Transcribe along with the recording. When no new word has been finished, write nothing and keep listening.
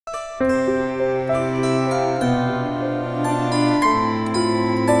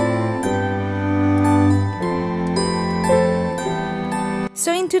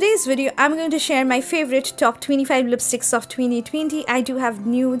So in today's video, I'm going to share my favorite top 25 lipsticks of 2020. I do have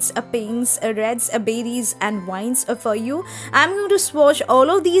nudes, pinks, reds, berries and wines for you. I'm going to swatch all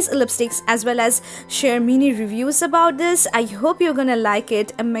of these lipsticks as well as share mini reviews about this. I hope you're gonna like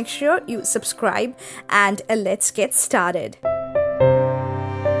it, and make sure you subscribe, and let's get started.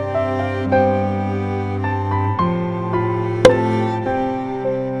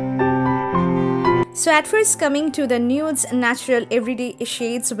 So at first, coming to the nudes, natural everyday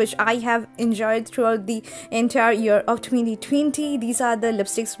shades which I have enjoyed throughout the entire year of 2020. These are the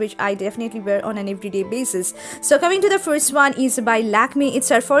lipsticks which I definitely wear on an everyday basis. So coming to the first one is by LAKME.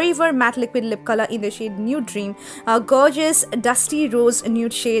 It's a Forever Matte Liquid Lip Color in the shade Nude Dream. A gorgeous dusty rose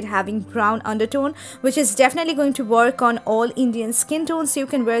nude shade having brown undertone, which is definitely going to work on all Indian skin tones. So you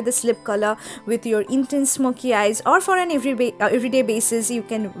can wear this lip color with your intense smoky eyes, or for an everyday basis you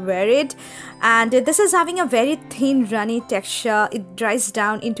can wear it. And this is having a very thin runny texture. It dries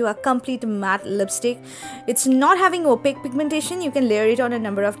down into a complete matte lipstick. It's not having opaque pigmentation. You can layer it on a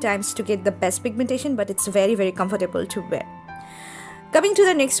number of times to get the best pigmentation, but it's very comfortable to wear. Coming to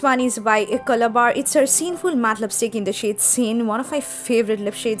the next one is by COLORBAR. It's a SINFUL matte lipstick in the shade Sin, one of my favorite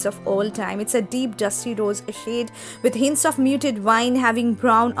lip shades of all time. It's a deep dusty rose shade with hints of muted wine, having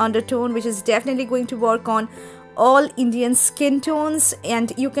brown undertone, which is definitely going to work on all Indian skin tones.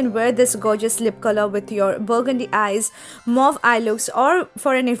 And you can wear this gorgeous lip color with your burgundy eyes, mauve eye looks, or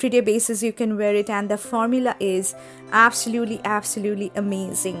for an everyday basis you can wear it. And the formula is absolutely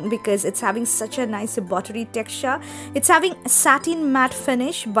amazing because it's having such a nice buttery texture. It's having a satin matte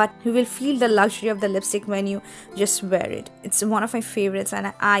finish, but you will feel the luxury of the lipstick when you just wear it. It's one of my favorites,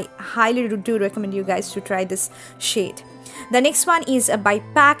 and I highly do recommend you guys to try this shade. The next one is by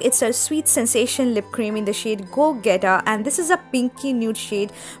PAC. It's a Sweet Sensation lip cream in the shade Go-Getter, and this is a pinky nude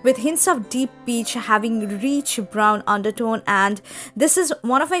shade with hints of deep peach, having rich brown undertone. And this is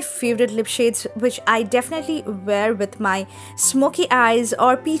one of my favorite lip shades which I definitely wear with my smoky eyes,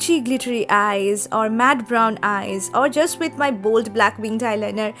 or peachy glittery eyes, or matte brown eyes, or just with my bold black winged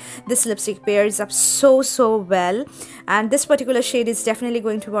eyeliner. This lipstick pairs up so well, and this particular shade is definitely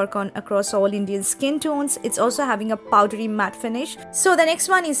going to work on across all Indian skin tones. It's also having a powdery matte finish. So the next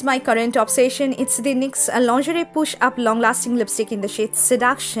one is my current obsession. It's the NYX Lingerie Push Up Long Lasting Lipstick in the shade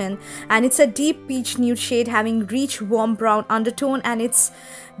Seduction, and it's a deep peach nude shade having rich warm brown undertone, and it's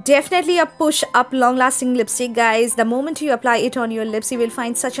definitely a push up long lasting lipstick, guys. The moment you apply it on your lips, you will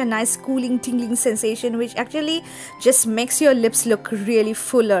find such a nice cooling tingling sensation which actually just makes your lips look really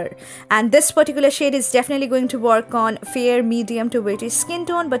fuller. And this particular shade is definitely going to work on fair, medium to whitish skin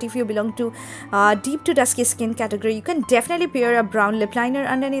tone, but if you belong to deep to dusky skin category, you can definitely pair a brown lip liner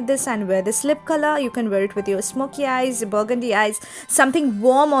underneath this and wear this lip color. You can wear it with your smoky eyes, burgundy eyes, something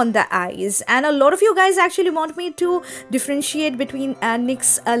warm on the eyes. And a lot of you guys actually want me to differentiate between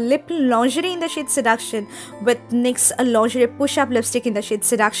NYX Lip Lingerie in the shade Seduction with NYX Lingerie Push Up Lipstick in the shade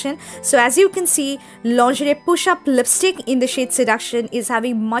Seduction. So as you can see, Lingerie Push Up Lipstick in the shade Seduction is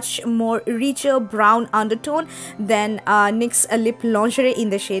having much more richer brown undertone than NYX Lip Lingerie in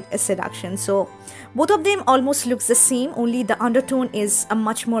the shade Seduction. So both of them almost looks the same, only the undertone is a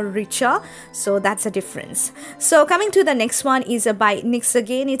much more richer, so that's a difference. So coming to the next one is by NYX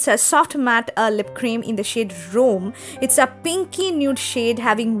again. It's a soft matte lip cream in the shade Rome. It's a pinky nude shade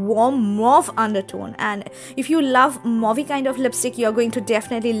having warm mauve undertone, and if you love mauvey kind of lipstick, you're going to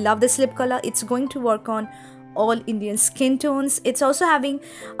definitely love this lip color. It's going to work on all Indian skin tones. It's also having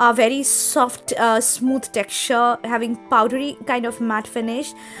a very soft smooth texture, having powdery kind of matte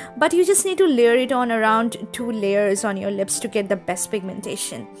finish, but you just need to layer it on around 2 layers on your lips to get the best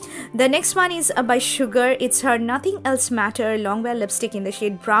pigmentation. The next one is by Sugar. It's her Nothing Else Matter Longwear lipstick in the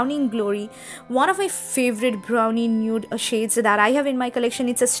shade Brownie Glory, one of my favorite brownie nude shades that I have in my collection.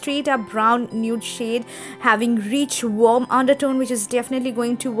 It's a straight up brown nude shade having rich warm undertone, which is definitely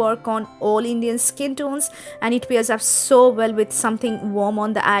going to work on all Indian skin tones, and it pairs up so well with something warm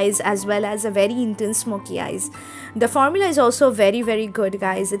on the eyes as well as a very intense smoky eyes. The formula is also very good,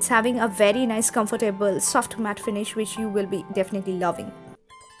 guys. It's having a very nice comfortable soft matte finish which you will be definitely loving.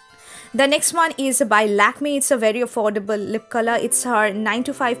 The next one is by LAKME. It's a very affordable lip color. It's her 9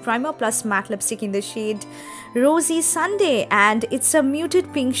 to 5 Primer Plus matte lipstick in the shade Rosy Sunday, and it's a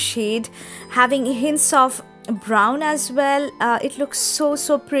muted pink shade having hints of brown as well. It looks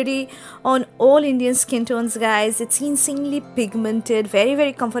so pretty on all Indian skin tones, guys. It's insanely pigmented,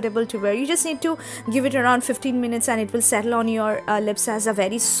 very comfortable to wear. You just need to give it around 15 minutes and it will settle on your lips as a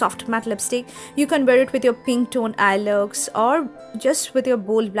very soft matte lipstick. You can wear it with your pink toned eye looks or just with your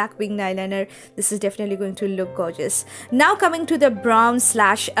bold black winged eyeliner. This is definitely going to look gorgeous. Now coming to the brown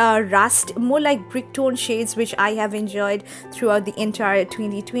slash rust, more like brick tone shades, which I have enjoyed throughout the entire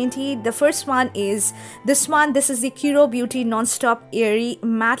 2020. The first one is this one. This is the KIRO Beauty Non-Stop Airy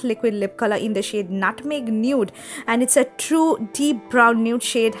Matte Liquid Lip Color in the shade Nutmeg Nude, and it's a true deep brown nude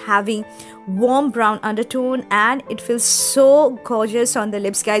shade having warm brown undertone, and it feels so gorgeous on the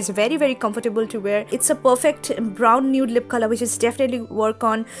lips, guys. Very comfortable to wear. It's a perfect brown nude lip color which is definitely work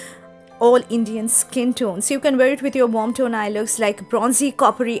on all Indian skin tones. You can wear it with your warm tone eye looks like bronzy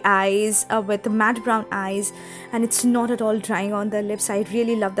coppery eyes with matte brown eyes, and it's not at all drying on the lips. I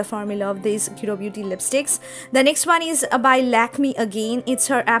really love the formula of these KIRO Beauty lipsticks. The next one is by LAKME again. It's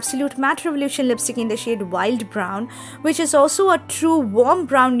her Absolute Matte Revolution lipstick in the shade Wild Brown, which is also a true warm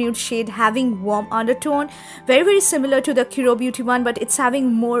brown nude shade having warm undertone. Very similar to the KIRO Beauty one, but it's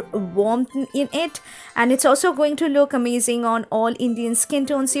having more warmth in it, and it's also going to look amazing on all Indian skin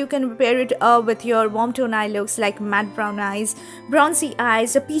tones. You can wear it with your warm tone eye looks like matte brown eyes, bronzy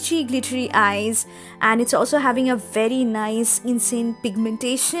eyes, peachy glittery eyes, and it's also having a very nice insane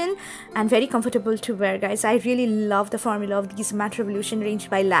pigmentation and very comfortable to wear, guys. I really love the formula of these Matte Revolution range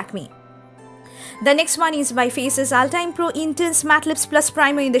by LAKME. The next one is by Faces All-Time Pro Intense Matte Lips Plus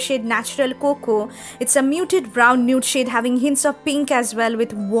Primer in the shade Natural Cocoa. It's a muted brown nude shade having hints of pink as well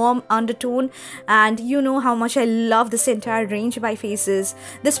with warm undertone, and you know how much I love this entire range by Faces.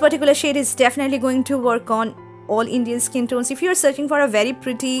 This particular shade is definitely going to work on all Indian skin tones. If you're searching for a very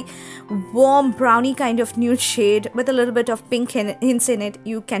pretty warm brownie kind of nude shade with a little bit of pink hints in it,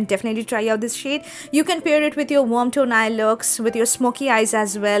 you can definitely try out this shade. You can pair it with your warm tone eye looks, with your smoky eyes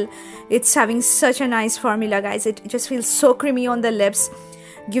as well. It's having such a nice formula, guys. It just feels so creamy on the lips.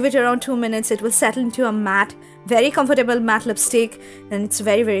 Give it around 2 minutes, it will settle into a matte, very comfortable matte lipstick, and it's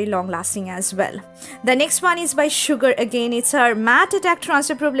very long lasting as well. The next one is by Sugar again. It's her Matte Attack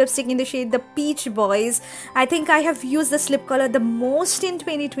Transfer Proof lipstick in the shade The Peach Boys. I think I have used this lip color the most in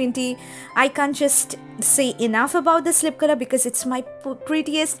 2020. I can't just say enough about this lip color because it's my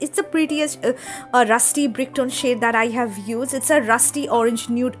prettiest. It's the prettiest rusty brick tone shade that I have used. It's a rusty orange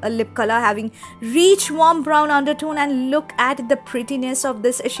nude lip color having rich warm brown undertone, and look at the prettiness of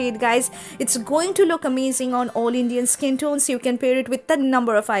this shade, guys. It's going to look amazing on all Indian skin tones. You can pair it with a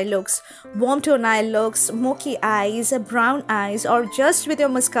number of eye looks, warm tone eye looks, smoky eyes, brown eyes, or just with your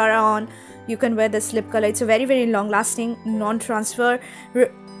mascara on. You can wear this lip color. It's a very long lasting, non-transfer,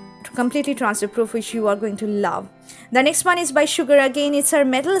 completely transfer proof, which you are going to love. The next one is by Sugar again. It's her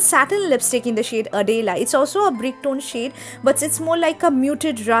Metal Satin lipstick in the shade Adela. It's also a brick tone shade, but it's more like a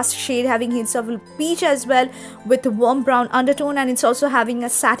muted rust shade having hints of peach as well with warm brown undertone, and it's also having a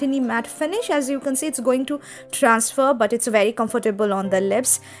satiny matte finish. As you can see, it's going to transfer, but it's very comfortable on the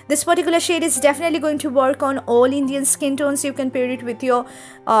lips. This particular shade is definitely going to work on all Indian skin tones. You can pair it with your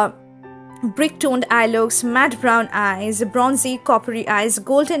brick toned eye looks, matte brown eyes, bronzy coppery eyes,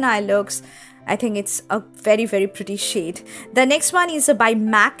 golden eye looks. I think it's a very pretty shade. The next one is by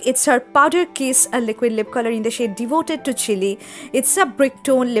MAC. It's her Powder Kiss, a liquid lip color in the shade Devoted to Chili. It's a brick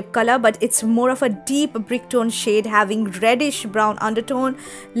tone lip color, but it's more of a deep brick tone shade having reddish brown undertone.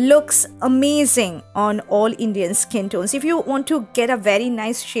 Looks amazing on all Indian skin tones. If you want to get a very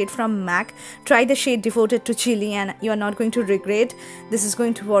nice shade from MAC, try the shade Devoted to Chili and you're not going to regret. This is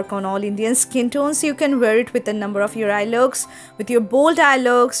going to work on all Indian skin tones. You can wear it with a number of your eye looks, with your bold eye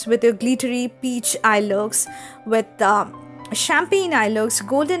looks, with your glittery peach eye looks, with champagne eye looks,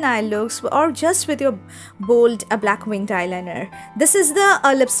 golden eye looks, or just with your bold black winged eyeliner. This is the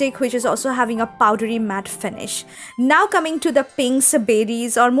lipstick which is also having a powdery matte finish. Now coming to the pinks,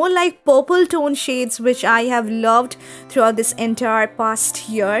 berries, or more like purple tone shades, which I have loved throughout this entire past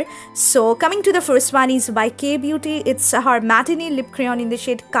year. So coming to the first one is by K Beauty. It's her Matinee Lip Crayon in the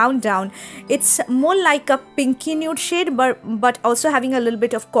shade Countdown. It's more like a pinky nude shade, but also having a little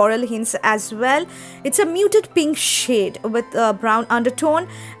bit of coral hints as well. It's a muted pink shade with brown undertone,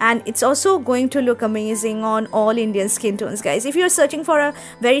 and it's also going to look amazing on all Indian skin tones, guys. If you're searching for a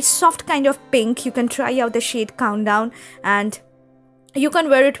very soft kind of pink, you can try out the shade Countdown, and you can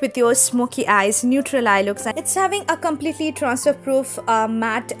wear it with your smoky eyes, neutral eye looks. It's having a completely transfer proof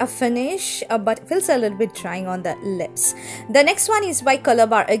matte finish, but feels a little bit drying on the lips. The next one is by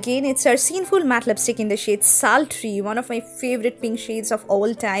COLORBAR again. It's her SINFUL matte lipstick in the shade Sultry, one of my favorite pink shades of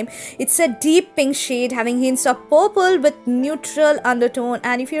all time. It's a deep pink shade having hints of purple with neutral undertone,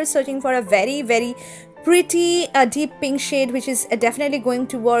 and if you're searching for a very pretty deep pink shade, which is definitely going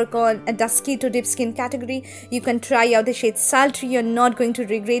to work on a dusky to deep skin category. You can try out the shade Sultry. You're not going to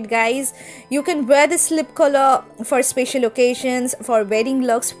regret, guys. You can wear this lip color for special occasions, for wedding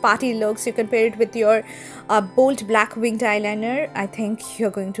looks, party looks. You can pair it with your bold black winged eyeliner. I think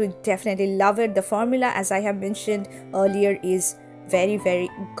you're going to definitely love it. The formula, as I have mentioned earlier, is very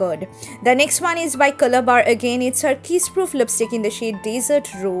good. The next one is by COLORBAR again. It's her kiss proof lipstick in the shade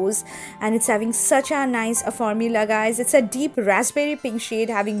Desert Rose, and it's having such a nice formula, guys. It's a deep raspberry pink shade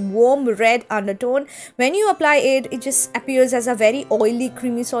having warm red undertone. When you apply it, it just appears as a very oily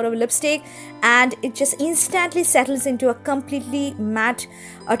creamy sort of lipstick, and it just instantly settles into a completely matte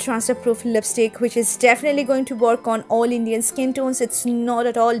transfer proof lipstick, which is definitely going to work on all Indian skin tones. It's not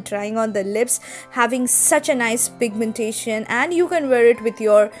at all drying on the lips, having such a nice pigmentation, and you can wear it with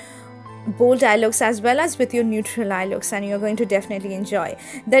your bold eye looks as well as with your neutral eye looks, and you're going to definitely enjoy.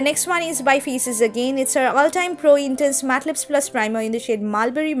 The next one is by Faces again. It's our all-time pro intense matte lips plus primer in the shade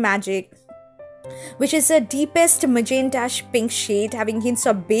Mulberry Magic, which is the deepest magenta-ish pink shade having hints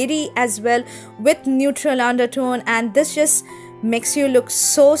of berry as well with neutral undertone, and this just makes you look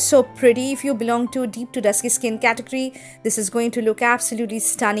so pretty. If you belong to deep to dusky skin category, this is going to look absolutely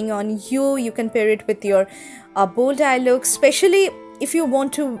stunning on you. You can pair it with your bold eye look, especially if you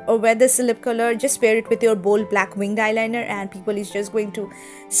want to wear this lip color. Just pair it with your bold black winged eyeliner and people is just going to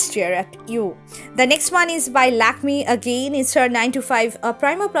stare at you. The next one is by LAKME again. It's her 9 to 5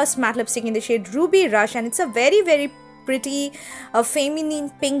 primer plus matte lipstick in the shade Ruby Rush, and it's a very pretty feminine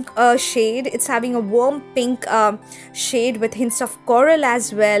pink shade. It's having a warm pink shade with hints of coral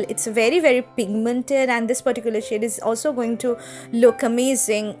as well. It's very pigmented, and this particular shade is also going to look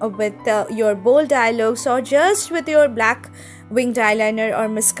amazing with your bold eye looks or just with your black winged eyeliner or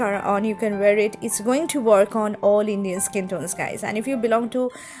mascara on. You can wear it. It's going to work on all Indian skin tones, guys, and if you belong to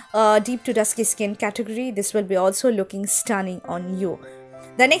deep to dusky skin category, this will be also looking stunning on you.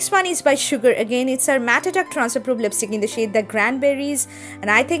 The next one is by Sugar again. It's our matte attack transfer proof lipstick in the shade The Cranberries, and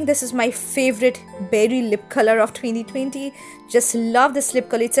I think this is my favorite berry lip color of 2020. Just love this lip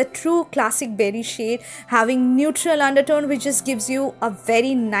color. It's a true classic berry shade having neutral undertone, which just gives you a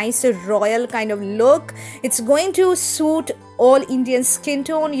very nice royal kind of look. It's going to suit all Indian skin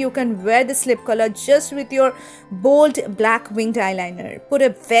tone. You can wear this lip color just with your bold black winged eyeliner. Put a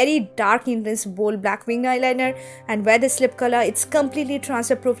very dark intense bold black winged eyeliner and wear this lip color. It's completely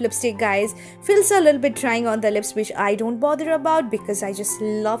transfer proof lipstick, guys. Feels a little bit drying on the lips, which I don't bother about because I just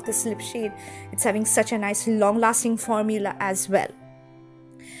love this lip shade. It's having such a nice long lasting formula as well.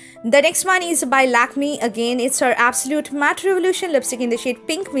 The next one is by LAKME again. It's her Absolute Matte Revolution lipstick in the shade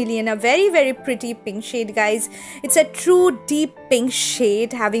Pink Million, a very pretty pink shade, guys. It's a true deep pink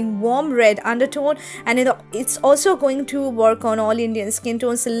shade having warm red undertone, and it's also going to work on all Indian skin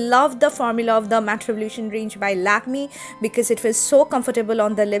tones. Love the formula of the Matte Revolution range by LAKME because it feels so comfortable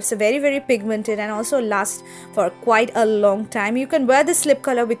on the lips, very pigmented, and also lasts for quite a long time. You can wear this lip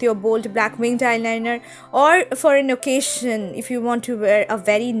color with your bold black winged eyeliner, or for an occasion if you want to wear a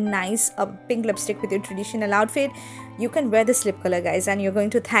very nice pink lipstick with your traditional outfit, you can wear this lip color, guys, and you're going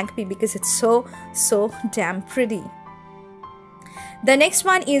to thank me because it's so damn pretty. The next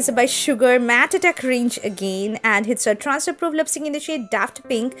one is by Sugar Matte Attack range again, and it's a transfer proof lipstick in the shade Daft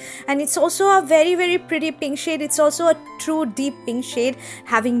Pink, and it's also a very pretty pink shade. It's also a true deep pink shade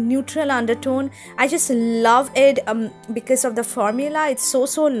having neutral undertone. I just love it because of the formula. It's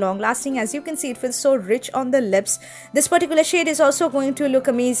so long lasting. As you can see, it feels so rich on the lips. This particular shade is also going to look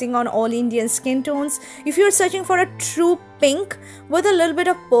amazing on all Indian skin tones. If you're searching for a true pink with a little bit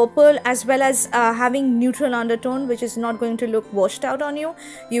of purple as well as having neutral undertone, which is not going to look washed out on you,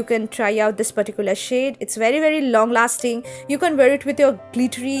 you can try out this particular shade. It's very long lasting. You can wear it with your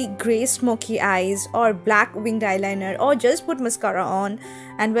glittery gray smoky eyes or black winged eyeliner, or just put mascara on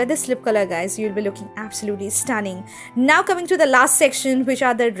and wear this lip color, guys. You'll be looking absolutely stunning. Now coming to the last section, which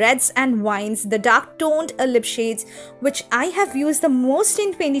are the reds and wines, the dark toned lip shades, which I have used the most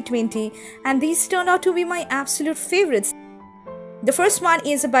in 2020, and these turned out to be my absolute favorites. The first one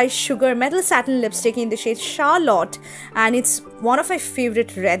is by Sugar Metal Satin Lipstick in the shade Charlotte, and it's one of my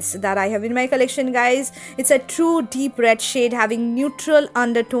favorite reds that I have in my collection, guys. It's a true deep red shade having neutral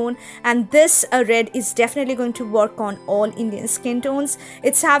undertone, and this red is definitely going to work on all Indian skin tones.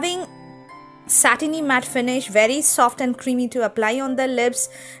 It's having satiny matte finish, very soft and creamy to apply on the lips.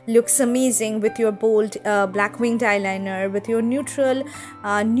 Looks amazing with your bold black winged eyeliner, with your neutral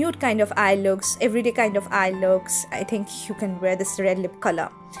nude kind of eye looks, everyday kind of eye looks. I think you can wear this red lip color.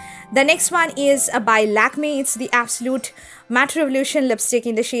 The next one is by LAKME. It's the Absolute Matte Revolution lipstick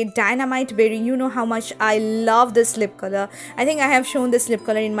in the shade Dynamite Berry. You know how much I love this lip color. I think I have shown this lip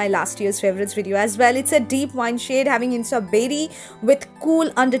color in my last year's favorites video as well. It's a deep wine shade having hints of berry with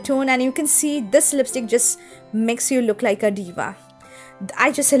cool undertone, and you can see this lipstick just makes you look like a diva.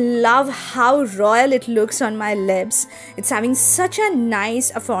 I just love how royal it looks on my lips. It's having such a nice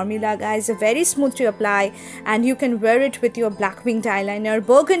formula, guys, very smooth to apply, and you can wear it with your black winged eyeliner,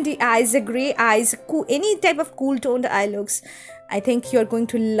 burgundy eyes, grey eyes, any type of cool toned eye looks. I think you're going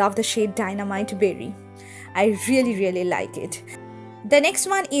to love the shade Dynamite Berry. I really like it. The next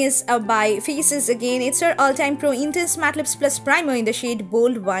one is by Faces again. It's her all-time pro intense matte lips plus primer in the shade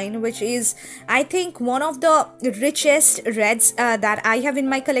Bold Wine, which is, I think, one of the richest reds that I have in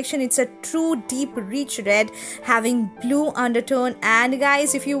my collection. It's a true deep rich red having blue undertone, and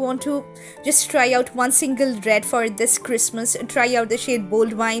guys, if you want to just try out one single red for this Christmas, try out the shade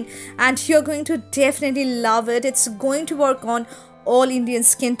Bold Wine and you're going to definitely love it. It's going to work on all Indian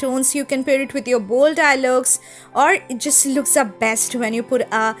skin tones. You can pair it with your bold eye looks, or it just looks the best when you put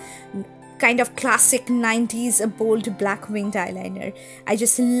a kind of classic 90s bold black winged eyeliner. I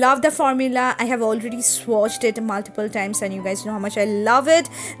just love the formula. I have already swatched it multiple times and you guys know how much I love it.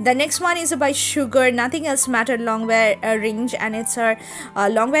 The next one is by Sugar, Nothing Else Matter Longwear range, and it's her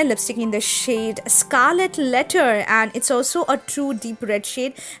longwear lipstick in the shade Scarlet Letter, and it's also a true deep red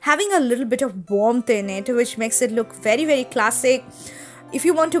shade having a little bit of warmth in it, which makes it look very classic. If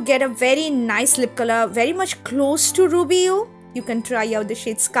you want to get a very nice lip color very much close to Rubio, you can try out the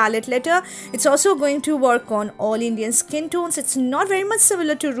shade Scarlet Letter. It's also going to work on all Indian skin tones. It's not very much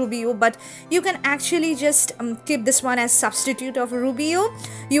similar to Rubio, but you can actually just keep this one as substitute of Rubio.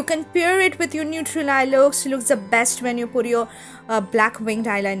 You can pair it with your neutral eye looks. Looks the best when you put your black winged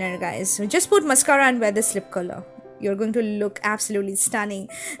eyeliner, guys. So just put mascara and wear this lip color. You're going to look absolutely stunning.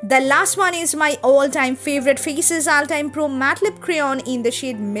 The last one is my all-time favorite Faces All-Time Pro Matte Lip Crayon in the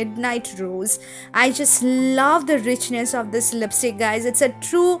shade Midnight Rose. I just love the richness of this lipstick, guys. It's a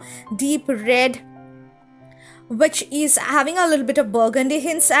true deep red, which is having a little bit of burgundy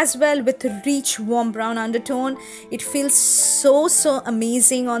hints as well with rich warm brown undertone. It feels so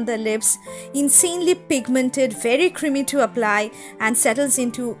amazing on the lips, insanely pigmented, very creamy to apply, and settles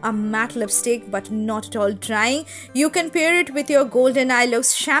into a matte lipstick but not at all drying. You can pair it with your golden eye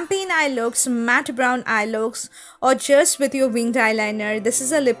looks, champagne eye looks, matte brown eye looks, or just with your winged eyeliner. This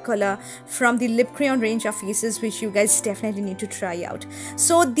is a lip color from the Lip Crayon range of Faces, which you guys definitely need to try out.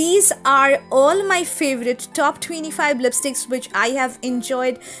 So these are all my favorite top 25 lipsticks which I have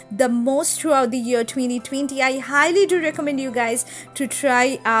enjoyed the most throughout the year 2020. I highly do recommend you guys to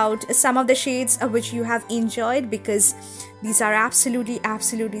try out some of the shades which you have enjoyed, because these are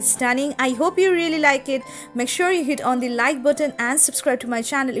absolutely stunning. I hope you really like it. Make sure you hit on the like button and subscribe to my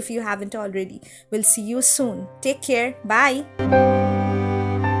channel if you haven't already. We'll see you soon. Take care. Bye.